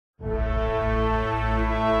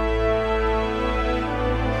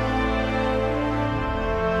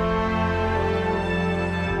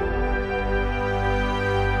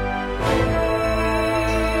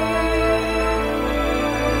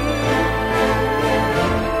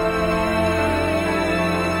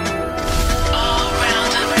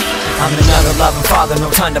I'm another loving father, no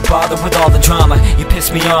time to bother with all the drama. You piss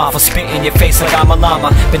me off, I'll spit in your face like I'm a llama.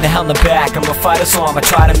 Been the hell in the back, I'm a fighter, so I'ma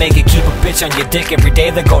try to make it. Keep a bitch on your dick every day,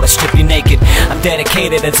 they go to strip you naked. I'm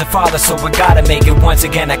dedicated as a father, so I gotta make it. Once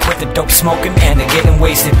again, I quit the dope smoking and the getting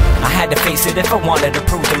wasted. I had to face it if I wanted to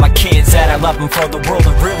prove to my kids that I love them for the world,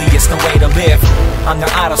 and really it's the way to live. I'm their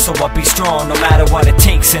idol, so I'll be strong no matter what it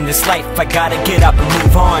takes in this life. I gotta get up and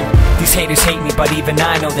move on. These haters hate me, but even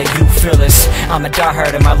I know that you feel this. I'm a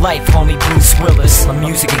diehard in my life, homie Bruce Willis. My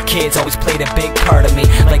music and kids always played a big part of me,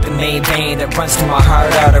 like the main vein that runs through my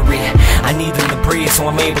heart artery. I need them to breathe so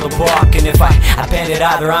I'm able to walk, and if I bend it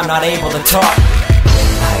either, I'm not able to talk.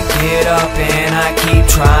 I get up and I keep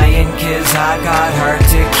trying, cause I got heart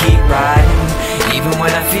to keep riding. Even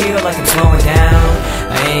when I feel like I'm slowing down,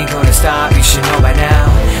 I ain't gonna stop, you should know by now.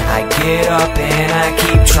 I get up and I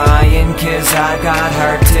keep trying, cause I got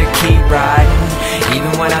heart to keep riding.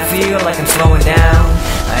 Even when I feel like I'm slowing down,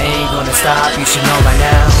 I ain't gonna stop, you should know by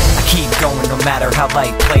now. I keep going no matter how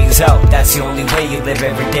life plays out. That's the only way you live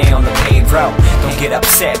every day on the paved route. Don't get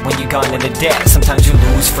upset when you're gone into debt. Sometimes you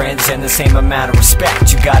lose friends and the same amount of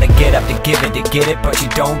respect. You gotta get up to give it, to get it, but you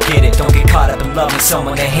don't get it. Don't get caught up in loving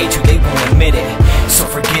someone that hates you, they won't admit it. So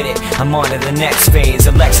forget it, I'm on to the next phase.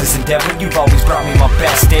 Alexis and Devin, you've always brought me my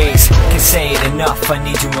best days. Can't say it enough, I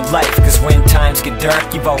need you in life, cause when times get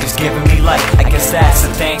dark, you've always given me light. I guess that's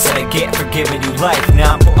the thanks that I get for giving you life.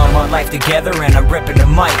 Now I'm putting my life together and I'm ripping the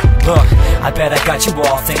mic. Look, I bet I got you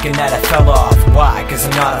all thinking that I fell off. Why? Cause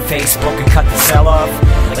I'm not on Facebook and cut the cell off.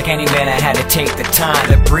 Like any man, I had to take the time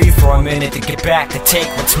to breathe for a minute to get back to take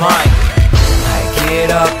what's mine. I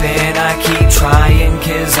get up and I keep trying,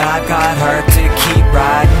 cause I've got heart to keep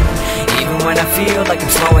riding. Even when I feel like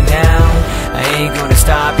I'm slowing down, I ain't gonna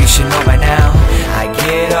stop, you should know by now. I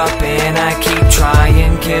get up and I keep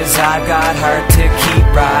trying, cause I've got heart to keep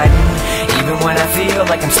riding. Even when I feel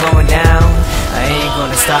like I'm slowing down, I ain't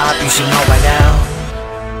gonna stop, you should know by now.